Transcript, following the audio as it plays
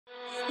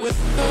Welcome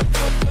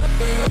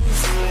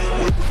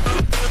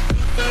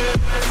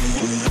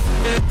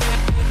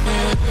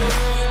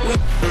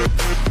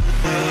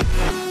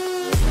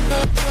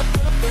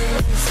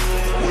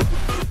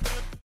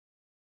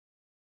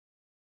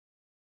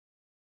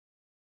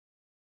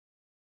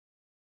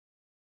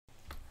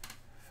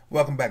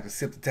back to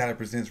Sip the Talent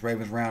presents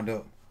Ravens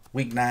Roundup,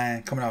 Week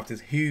 9, coming off this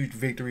huge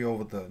victory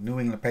over the New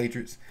England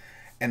Patriots.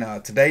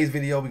 And today's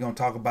video, we're going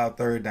to talk about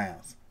third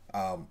downs.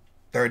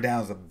 Third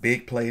down is a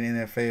big play in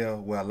the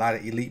NFL where a lot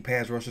of elite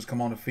pass rushers come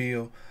on the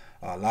field.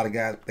 A lot of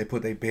guys, they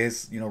put their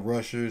best,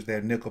 rushers,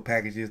 their nickel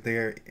packages,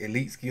 their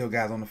elite skill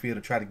guys on the field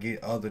to try to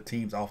get other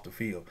teams off the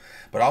field.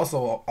 But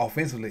also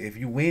offensively, if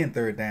you win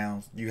third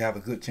downs, you have a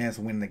good chance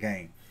of winning the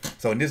game.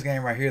 So in this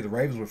game right here, the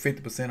Ravens were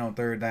 50% on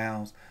third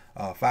downs,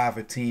 5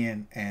 for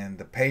 10, and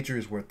the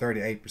Patriots were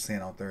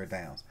 38% on third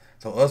downs.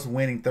 So us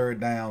winning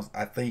third downs,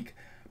 I think,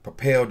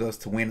 propelled us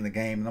to win the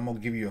game. And I'm going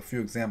to give you a few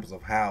examples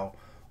of how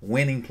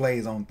winning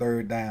plays on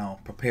third down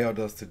propelled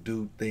us to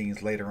do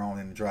things later on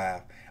in the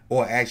drive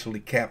or actually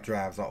cap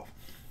drives off.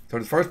 So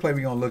the first play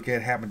we're going to look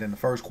at happened in the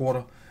first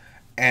quarter.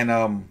 And,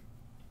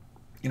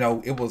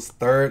 it was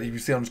third. If you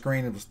see on the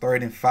screen, it was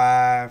 3rd and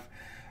 5.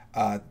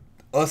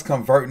 Us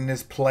converting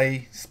this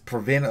play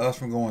prevented us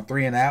from going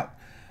 3 and out.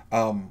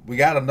 We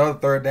got another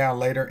third down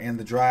later in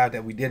the drive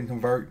that we didn't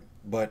convert,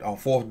 but on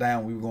 4th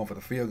down we were going for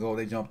the field goal.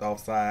 They jumped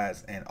off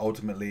sides, and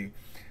ultimately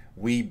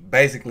we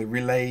basically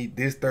relayed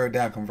this third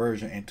down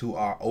conversion into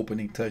our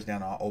opening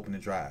touchdown, our opening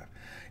drive.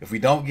 If we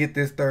don't get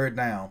this third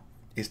down,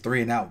 it's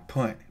 3 and out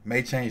punt.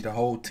 May change the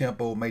whole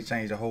tempo, may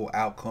change the whole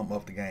outcome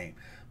of the game.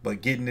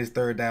 But getting this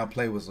third down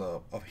play was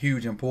of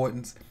huge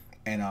importance.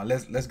 And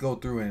let's go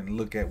through and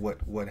look at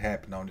what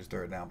happened on this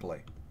third down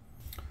play.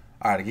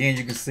 All right, again,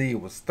 you can see it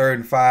was 3rd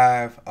and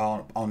 5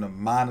 on the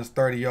minus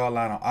 30-yard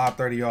line, on our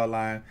 30-yard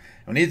line.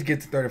 We need to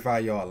get to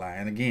 35-yard line.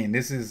 And again,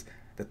 this is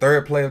the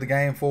third play of the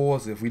game for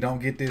us. If we don't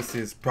get this,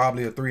 it's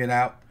probably a 3 and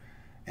out.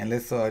 And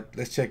let's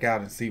check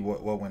out and see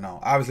what went on.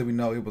 Obviously, we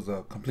know it was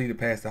a completed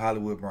pass to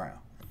Hollywood Brown.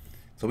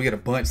 So we get a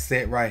bunch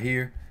set right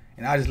here,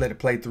 and I'll just let it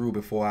play through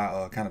before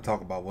I kind of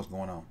talk about what's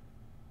going on.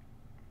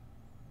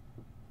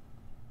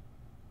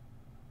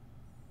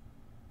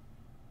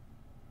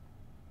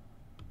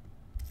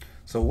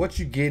 So what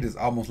you get is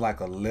almost like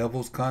a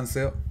levels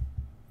concept.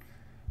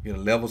 You get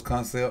a levels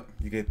concept.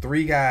 You get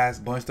 3 guys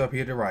bunched up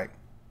here to the right,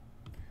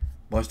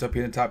 bunched up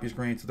here at the top of your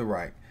screen to the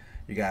right.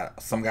 You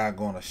got some guy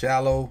going to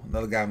shallow,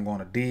 another guy going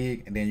to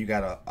dig, and then you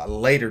got a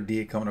later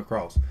dig coming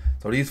across.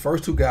 So these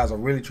first 2 guys are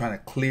really trying to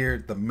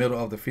clear the middle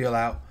of the field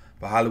out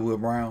for Hollywood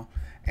Brown,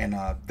 and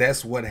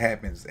that's what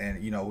happens.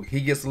 And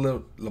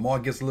Lamar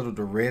gets a little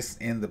duress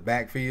in the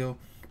backfield,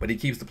 but he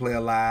keeps the play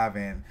alive,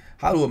 and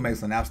Hollywood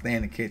makes an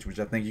outstanding catch, which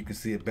I think you can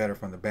see it better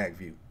from the back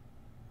view.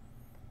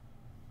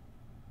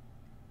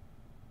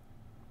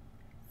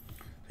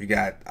 You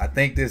got, I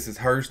think this is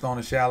Hurst on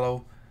the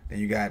shallow. Then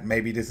you got,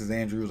 maybe this is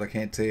Andrews, I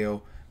can't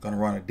tell, going to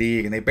run a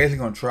dig. And they basically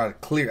going to try to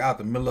clear out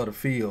the middle of the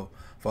field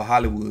for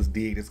Hollywood's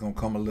dig that's going to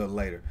come a little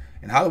later.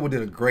 And Hollywood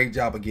did a great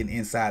job of getting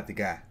inside the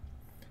guy.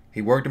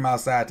 He worked him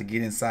outside to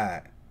get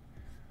inside.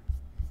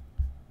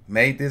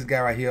 Made this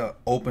guy right here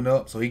open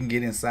up so he can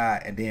get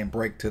inside and then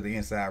break to the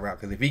inside route.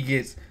 Because if he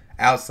gets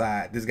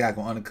outside, this guy's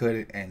going to undercut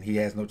it and he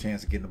has no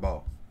chance of getting the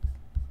ball.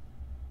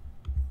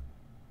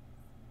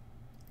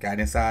 Got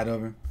inside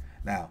of him.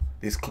 Now,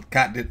 this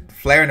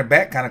flare in the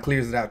back kind of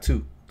clears it out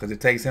too, because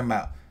it takes him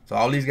out. So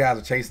all these guys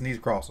are chasing these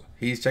crossers.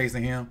 He's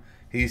chasing him.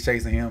 He's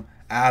chasing him.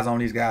 Eyes on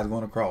these guys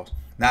going across.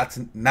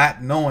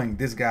 Not knowing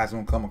this guy's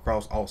going to come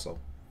across also.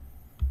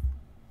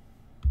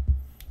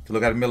 To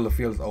look at the middle of the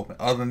field is open,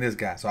 other than this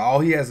guy. So all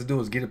he has to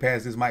do is get it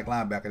past this Mike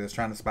linebacker that's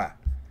trying to spy.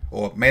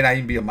 Or it may not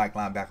even be a Mike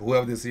linebacker.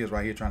 Whoever this is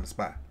right here trying to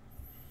spy.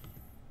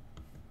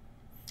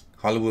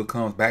 Hollywood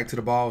comes back to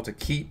the ball to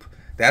keep.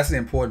 That's the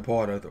important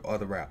part of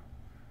the route.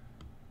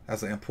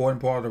 That's an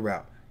important part of the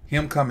route.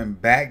 Him coming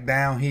back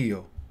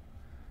downhill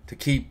to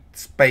keep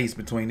space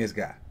between this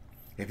guy.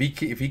 If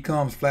he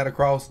comes flat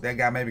across, that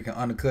guy maybe can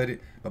undercut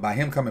it. But by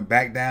him coming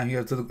back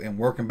downhill and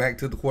working back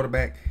to the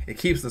quarterback, it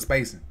keeps the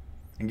spacing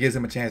and gives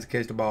him a chance to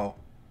catch the ball.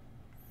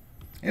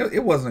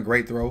 It wasn't a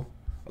great throw.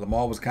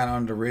 Lamar was kind of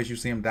under the wrist. You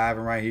see him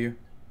diving right here.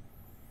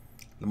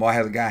 Lamar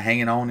has a guy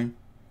hanging on him.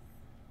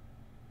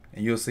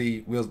 And you'll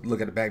see, we'll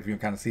look at the back view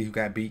and kind of see who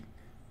got beat.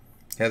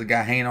 He has a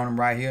guy hanging on him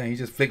right here, and he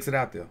just flicks it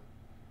out there.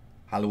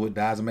 Hollywood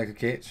dives and make a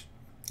catch.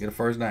 Get a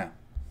first down.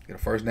 Get a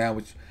first down,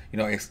 which,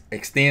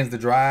 extends the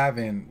drive,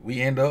 and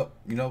we end up,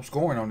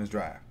 scoring on this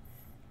drive.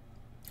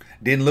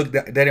 Didn't look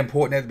that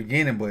important at the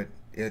beginning, but,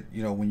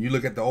 when you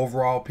look at the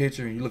overall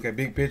picture and you look at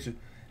big picture,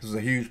 this was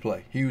a huge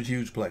play.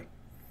 Huge play.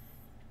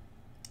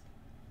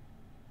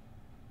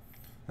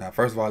 Now,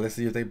 first of all, let's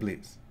see if they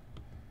blitz.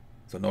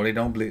 So, no, they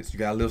don't blitz. You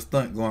got a little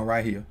stunt going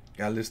right here.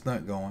 Got a little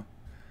stunt going.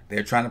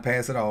 They're trying to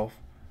pass it off.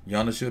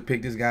 Yonder should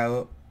pick this guy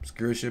up.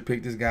 Skura should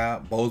pick this guy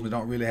up. Bozeman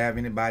don't really have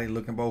anybody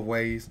looking both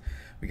ways.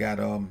 We got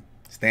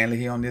Stanley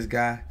here on this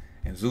guy.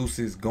 And Zeus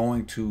is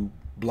going to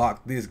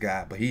block this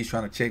guy, but he's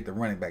trying to check the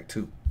running back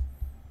too.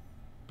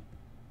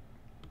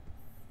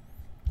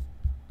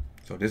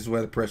 So this is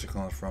where the pressure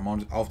comes from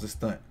off the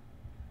stunt.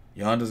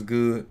 Yonder's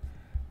good.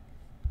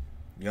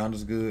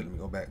 Yonder's good. Let me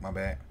go back. My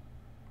bad.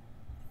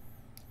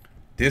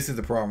 This is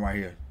the problem right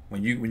here.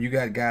 When you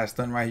got guys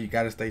stunting right here, you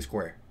got to stay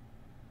square.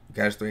 You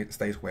got to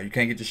stay square. You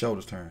can't get your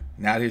shoulders turned.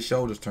 Now that his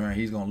shoulders turn,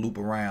 he's going to loop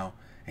around,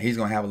 and he's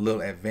going to have a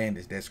little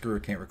advantage that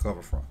Skura can't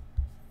recover from.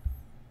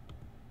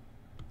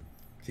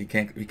 He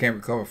can't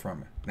recover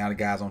from it. Now the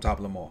guy's on top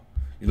of Lamar.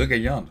 You look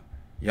at Yonder.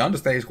 Yonder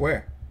stays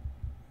square.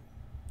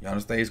 Yonder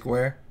stays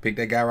square. Pick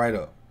that guy right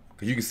up.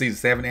 Because you can see the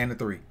 7 and the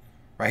 3.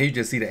 Right here, you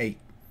just see the 8.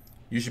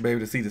 You should be able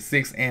to see the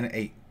 6 and the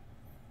 8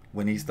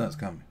 when these stunts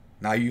coming.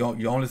 Now you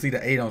only see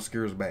the 8 on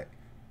Skura's back.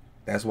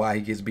 That's why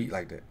he gets beat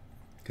like that.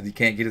 Because he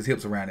can't get his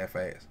hips around that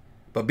fast.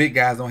 But big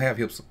guys don't have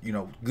hips,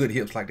 good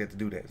hips like that to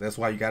do that. That's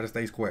why you got to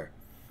stay square.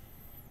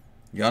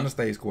 Yonder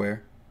stays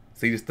square.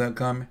 See the stunt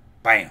coming?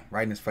 Bam!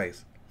 Right in his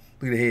face.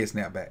 Look at the head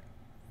snap back.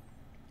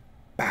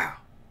 Bow.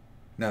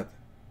 Nothing.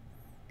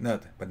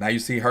 Nothing. But now you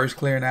see Hurst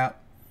clearing out.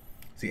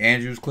 See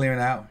Andrews clearing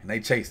out. And they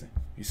chasing.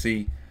 You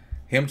see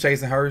him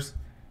chasing Hurst.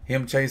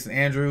 Him chasing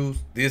Andrews.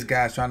 This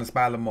guy's trying to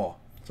spy Lamar.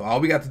 So all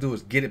we got to do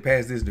is get it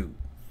past this dude.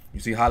 You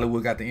see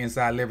Hollywood got the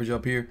inside leverage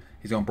up here.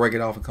 He's going to break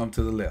it off and come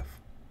to the left.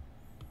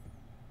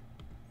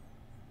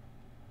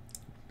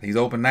 He's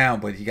open now,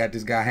 but he got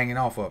this guy hanging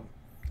off of him.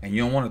 And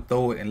you don't want to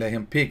throw it and let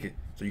him pick it.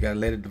 So you got to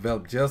let it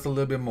develop just a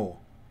little bit more.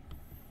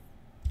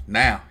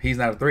 Now, he's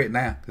not a threat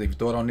now. Because if you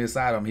throw it on this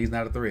side of him, he's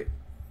not a threat.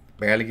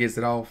 Barely gets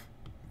it off.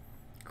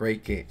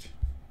 Great catch.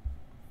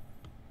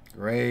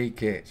 Great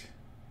catch.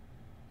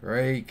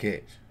 Great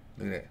catch.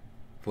 Look at that.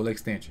 Full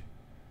extension.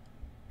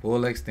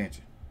 Full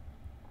extension.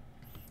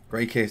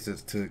 Great catch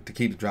to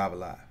keep the drive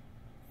alive.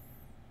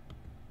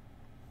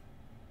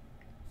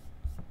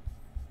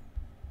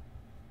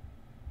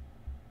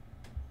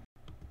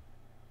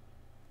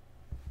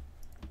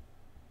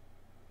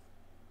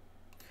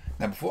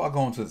 Now, before I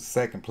go into the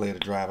second play of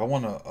the drive, I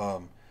want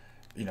to,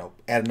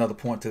 add another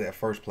point to that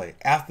first play.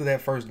 After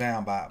that first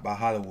down by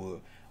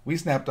Hollywood, we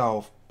snapped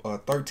off a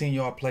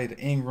 13-yard play to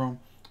Ingram,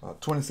 a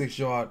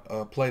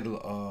 26-yard play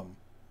to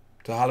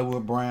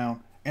Hollywood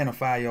Brown, and a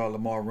 5-yard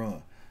Lamar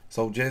run.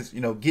 So just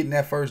getting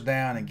that first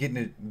down and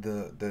getting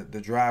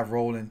the drive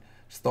rolling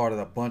started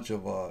a bunch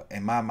of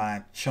in my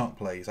mind chunk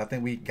plays. I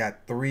think we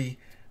got 3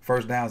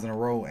 first downs in a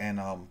row and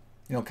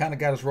kind of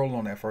got us rolling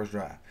on that first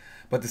drive.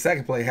 But the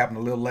second play happened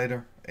a little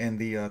later in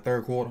the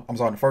third quarter. I'm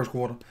sorry, in the first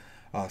quarter.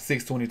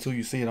 6:22.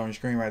 You see it on your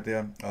screen right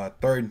there.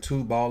 3rd and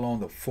 2, ball on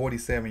the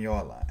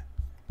 47-yard line.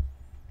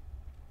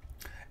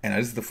 And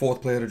this is the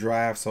 4th play of the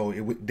drive, so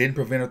it didn't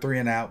prevent a 3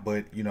 and out,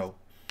 but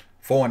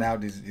 4 and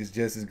out is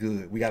just as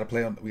good. We got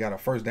a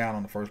first down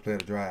on the first play of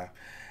the drive,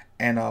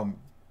 and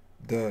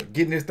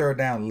getting this 3rd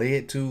down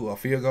led to a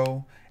field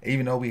goal.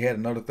 Even though we had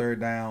another 3rd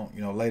down,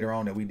 later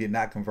on that we did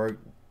not convert.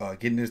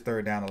 Getting this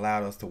 3rd down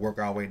allowed us to work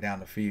our way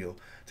down the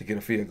field to get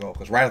a field goal.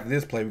 Because right after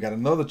this play, we got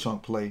another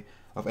chunk play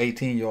of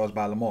 18 yards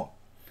by Lamar.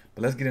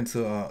 But let's get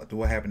into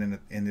what happened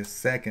in this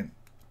second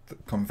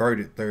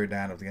converted 3rd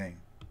down of the game.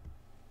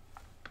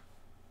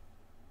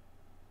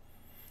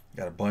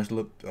 Got a bunch,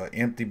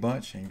 empty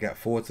bunch, and you got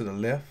 4 to the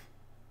left.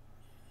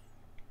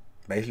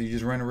 Basically,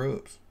 just run the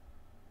rubs.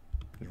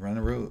 Just run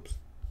the rubs.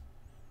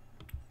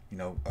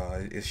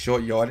 It's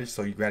short yardage,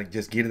 so you got to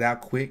just get it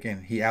out quick,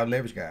 and he out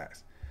leverage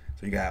guys.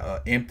 So you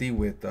got empty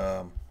with,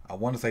 I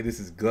want to say this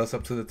is Gus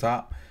up to the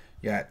top.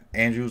 You got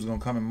Andrews going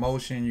to come in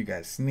motion. You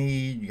got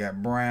Snead. You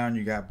got Brown.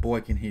 You got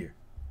Boykin here.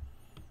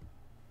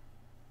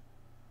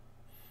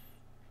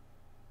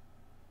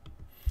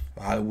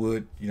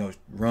 Hollywood,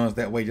 runs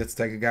that way just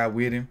to take a guy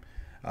with him.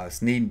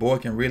 Snead and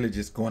Boykin really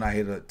just going out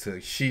here to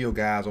shield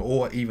guys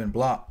or even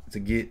block so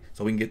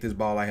we can get this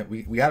ball out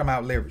here. We got him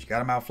out leverage,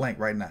 got him out flank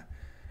right now.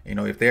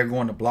 If they're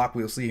going to block,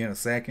 we'll see here in a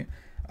second.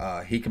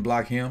 He can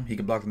block him. He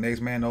can block the next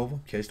man over,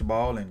 catch the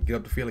ball, and get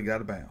up the field and get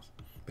out of bounds.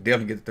 But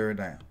definitely get the 3rd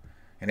down.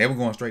 And they were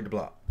going straight to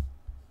block.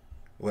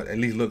 Well, at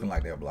least looking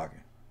like they were blocking.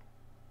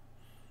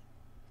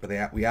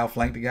 But we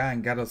outflanked the guy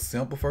and got a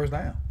simple first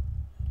down.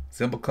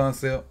 Simple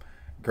concept,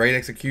 great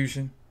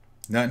execution,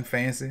 nothing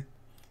fancy.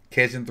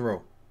 Catch and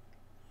throw.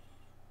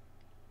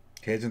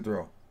 Catch and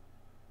throw.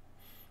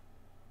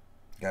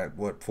 Got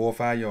 4 or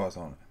 5 yards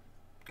on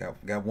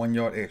it. Got 1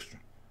 yard extra.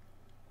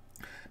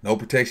 No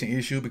protection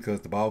issue because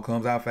the ball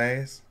comes out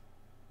fast.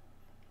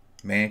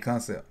 Man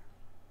concept.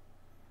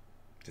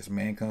 Just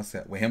man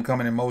concept. With him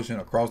coming in motion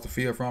across the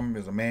field from him, it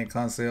was a man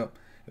concept.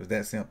 It was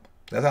that simple.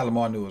 That's how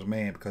Lamar knew it was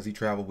man, because he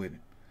traveled with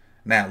him.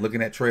 Now,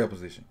 looking at trail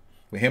position.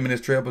 With him in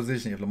his trail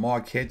position, if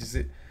Lamar catches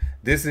it,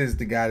 this is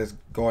the guy that's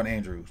guarding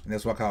Andrews. And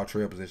that's what I call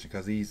trail position,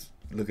 because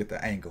look at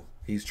the angle.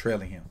 He's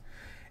trailing him.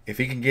 If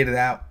he can get it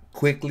out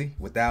quickly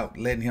without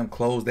letting him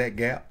close that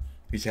gap,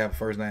 he should have a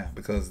first down,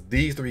 because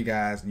these 3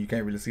 guys, and you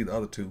can't really see the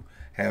other 2,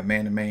 have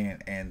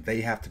man-to-man, and they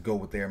have to go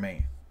with their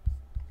man.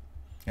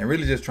 And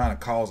really just trying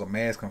to cause a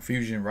mass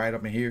confusion right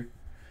up in here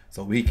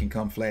so he can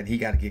come flat. He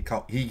got to get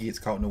caught. He gets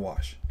caught in the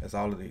wash. That's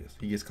all it is.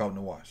 He gets caught in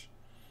the wash.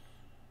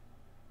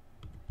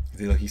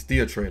 See, look, he's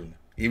still trailing.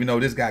 Even though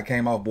this guy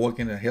came off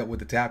Boykin to help with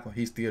the tackle,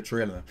 he's still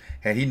trailing him.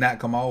 Had he not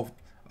come off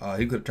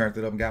he could have turned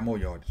it up and got more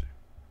yardage.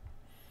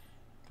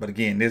 But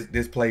again,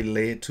 this play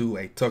led to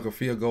a Tucker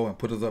field goal and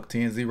put us up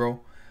 10-0.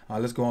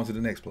 Let's go on to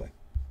the next play.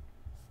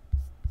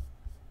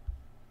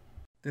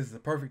 This is the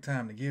perfect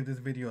time to give this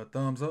video a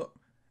thumbs up.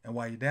 And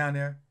while you're down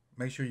there,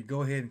 make sure you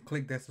go ahead and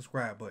click that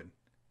subscribe button.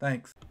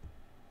 Thanks.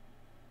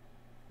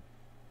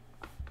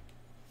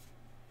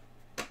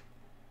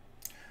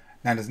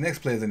 Now this next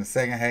play is in the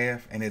second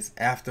half, and it's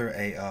after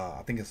a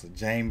I think it's a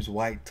James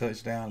White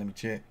touchdown. Let me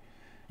check.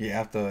 Yeah,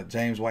 after a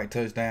James White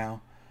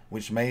touchdown,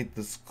 which made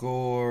the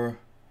score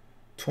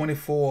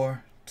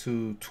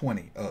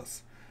 24-20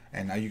 us.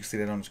 And now you can see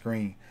that on the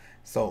screen.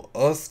 So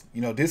us,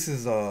 this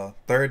is a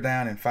 3rd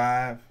down and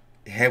 5.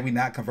 Had we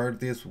not converted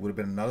this, it would have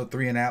been another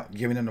 3 and out,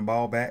 giving them the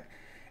ball back,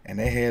 and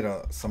they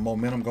had some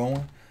momentum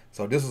going.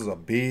 So this was a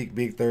big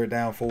 3rd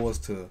down for us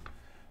to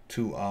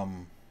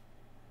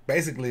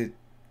basically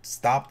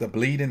stop the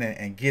bleeding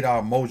and get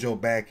our mojo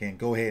back and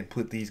go ahead and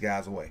put these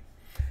guys away.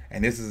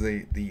 And this is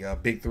the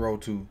big throw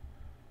to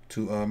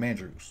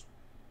Mandrews.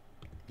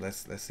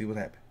 Let's see what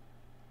happened.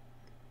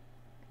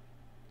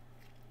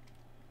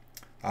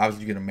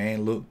 Obviously, you get a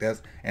man look.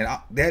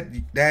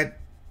 That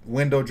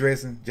window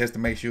dressing just to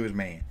make sure it's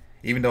man.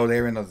 Even though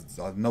they're in a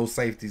no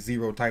safety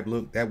zero type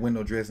look, that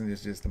window dressing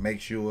is just to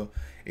make sure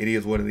it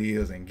is what it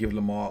is and give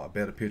Lamar a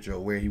better picture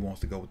of where he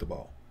wants to go with the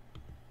ball.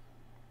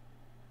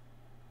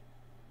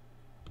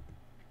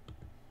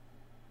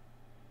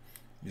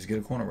 Just get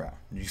a corner route.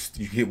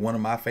 You get one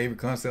of my favorite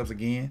concepts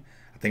again.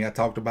 I think I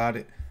talked about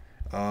it.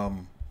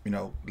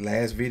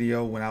 Last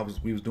video when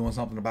we was doing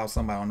something about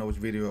somebody. I don't know which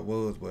video it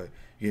was, but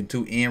you're getting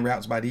 2 in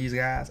routes by these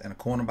guys and a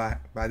corner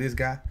by this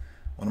guy.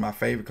 One of my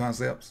favorite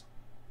concepts.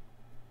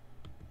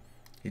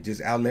 He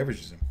just out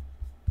leverages him.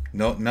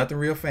 Nothing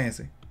real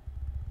fancy.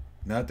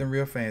 Nothing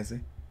real fancy.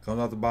 Comes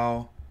off the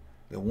ball,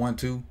 the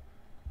 1-2,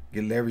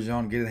 get leverage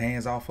on him, get his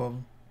hands off of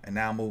him, and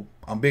now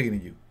I'm bigger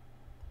than you.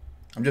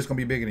 I'm just gonna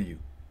be bigger than you.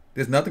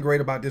 There's nothing great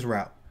about this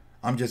route.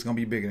 I'm just gonna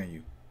be bigger than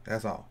you.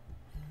 That's all.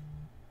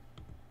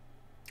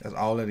 That's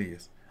all it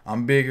is.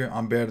 I'm bigger.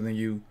 I'm better than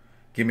you.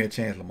 Give me a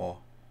chance, Lamar.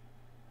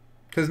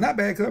 Because it's not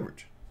bad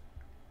coverage.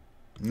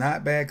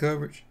 Not bad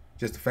coverage.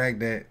 Just the fact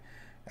that,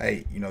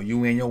 hey, you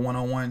win your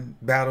one-on-one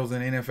battles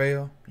in the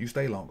NFL, you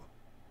stay longer.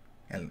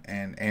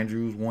 And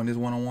Andrews won this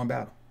one-on-one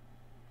battle.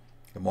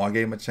 Lamar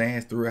gave him a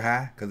chance, threw it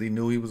high because he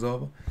knew he was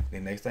over.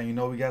 Then next thing you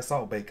know, we got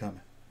Salt Bay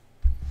coming.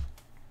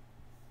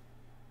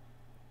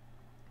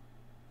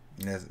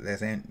 And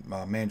that's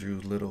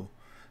Mandrew's little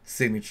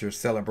signature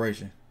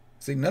celebration.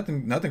 See,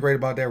 nothing great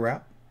about that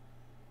route.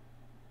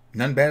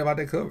 Nothing bad about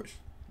that coverage.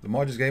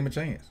 Lamar just gave him a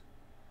chance.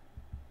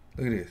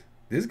 Look at this.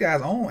 This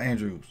guy's on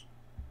Andrews.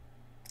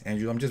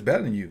 Andrews, I'm just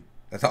better than you.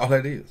 That's all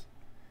that is.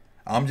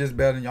 I'm just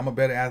better than you. I'm a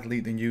better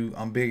athlete than you.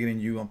 I'm bigger than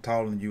you. I'm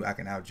taller than you. I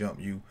can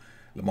out-jump you.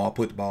 Lamar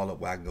put the ball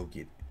up where I can go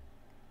get it.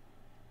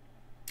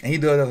 And he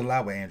does a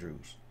lot with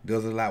Andrews.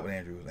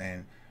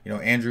 And,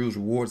 Andrews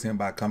rewards him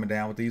by coming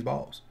down with these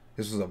balls.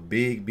 This was a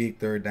big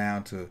 3rd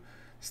down to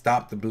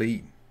stop the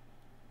bleeding.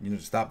 To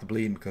stop the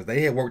bleeding because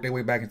they had worked their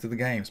way back into the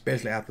game,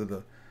 especially after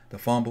the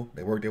fumble.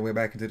 They worked their way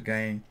back into the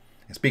game.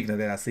 And speaking of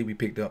that, I see we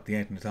picked up the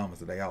Anthony Thomas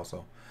today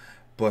also.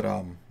 But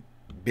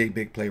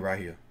big play right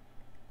here.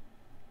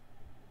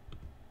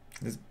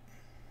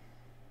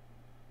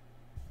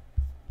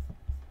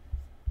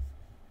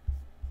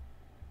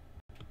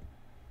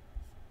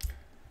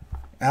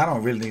 I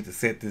don't really need to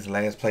set this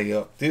last play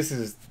up. This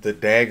is the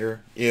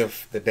dagger.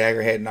 If the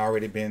dagger hadn't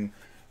already been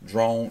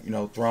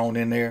thrown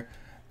in there.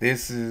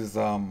 This is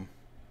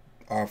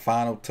our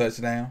final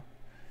touchdown.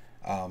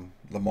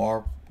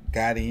 Lamar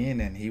got in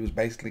and he was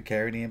basically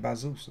carried in by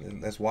Zeus.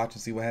 Let's watch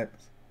and see what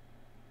happens.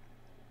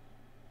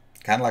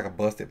 Kind of like a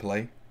busted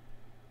play.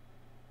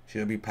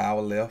 Should be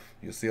power left.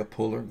 You'll see a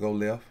puller go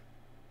left.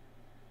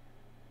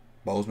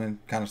 Bozeman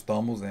kind of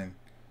stumbles and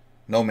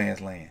no man's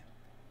land.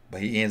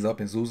 But he ends up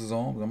in Zeus's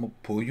arms. I'm going to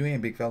pull you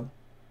in, big fella.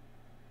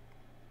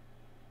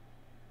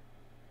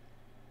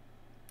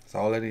 That's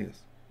all that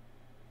is.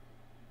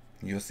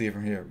 You'll see it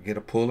from here. Get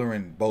a puller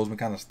and Bozeman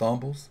kind of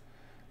stumbles.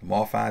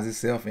 Lamar finds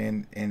himself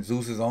in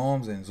Zeus's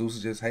arms and Zeus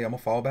is just, hey, I'm going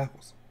to fall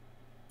backwards.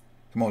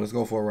 Come on, let's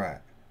go for a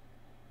ride.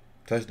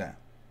 Touchdown.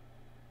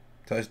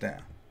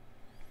 Touchdown.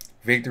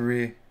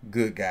 Victory,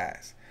 good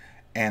guys.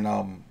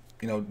 And,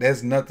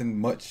 there's nothing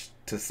much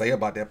to say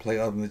about that play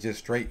other than just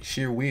straight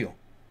sheer will.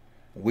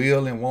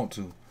 Will and want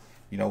to.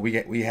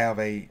 We have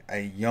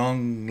a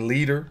young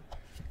leader.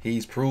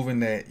 He's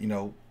proven that,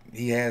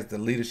 he has the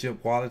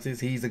leadership qualities.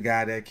 He's a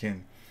guy that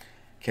can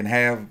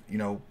have,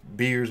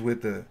 beers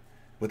with the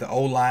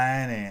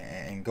O-line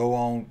and go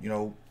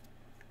on,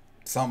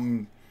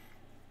 something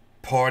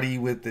party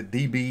with the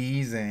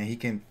DBs, and he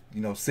can,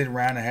 sit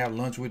around and have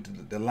lunch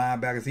with the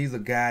linebackers. He's a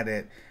guy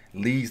that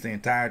leads the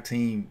entire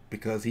team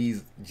because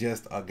he's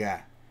just a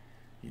guy.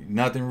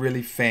 Nothing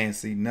really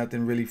fancy,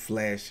 nothing really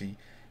flashy.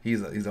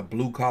 He's a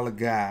blue-collar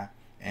guy,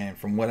 and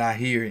from what I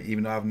hear,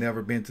 even though I've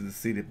never been to the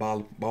city,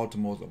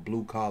 Baltimore's a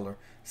blue-collar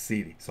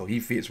city. So he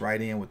fits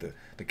right in with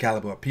the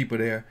caliber of people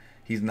there.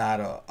 He's not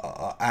a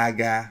eye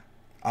guy.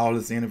 All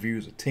his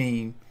interviews are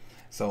team.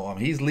 So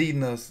he's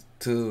leading us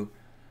to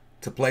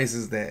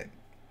places that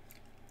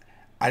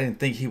I didn't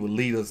think he would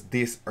lead us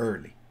this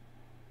early.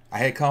 I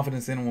had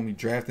confidence in him when we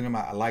drafted him.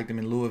 I liked him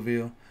in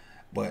Louisville,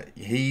 but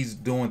he's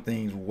doing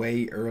things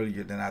way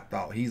earlier than I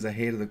thought. He's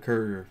ahead of the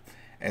curve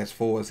as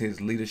far as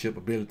his leadership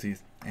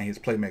abilities and his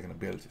playmaking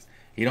abilities.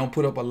 He don't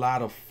put up a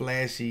lot of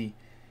flashy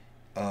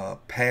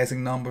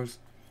passing numbers,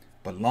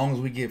 but as long as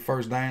we get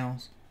first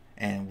downs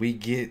and we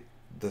get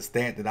the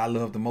stat that I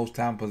love the most,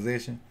 time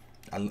possession,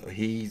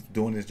 he's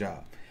doing his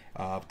job.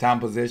 Time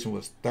possession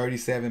was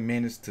 37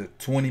 minutes to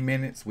 20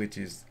 minutes, which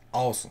is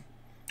awesome.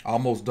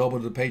 Almost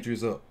doubled the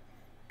Patriots up.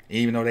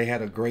 Even though they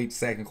had a great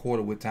second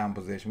quarter with time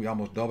possession, we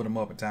almost doubled them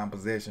up in time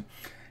possession.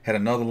 Had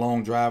another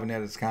long drive in there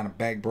that's kind of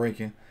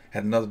back-breaking.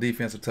 Had another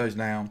defensive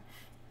touchdown.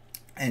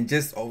 And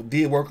just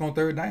did work on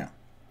third down.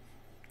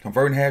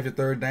 Converting half your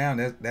third down,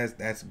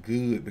 that's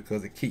good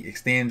because it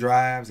extend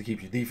drives, it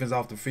keeps your defense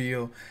off the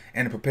field,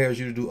 and it prepares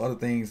you to do other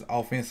things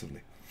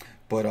offensively.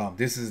 But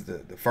this is the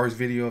first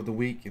video of the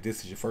week. If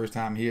this is your first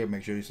time here,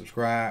 make sure you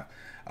subscribe.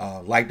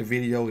 Like the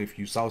video if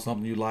you saw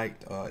something you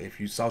liked. If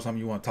you saw something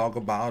you want to talk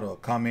about or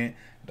comment,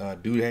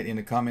 do that in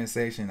the comment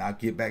section. I'll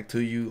get back to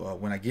you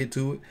when I get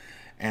to it.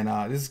 And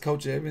this is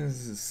Coach Evans.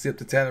 This is Sip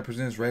the Talent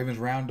presents Ravens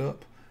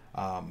Roundup.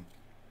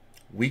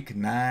 Week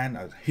 9,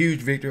 a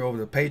huge victory over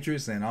the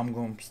Patriots, and I'm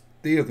going to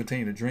still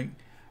continue to drink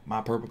my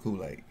purple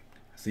Kool-Aid.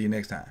 See you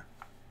next time.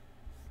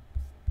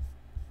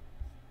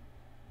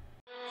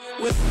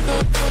 With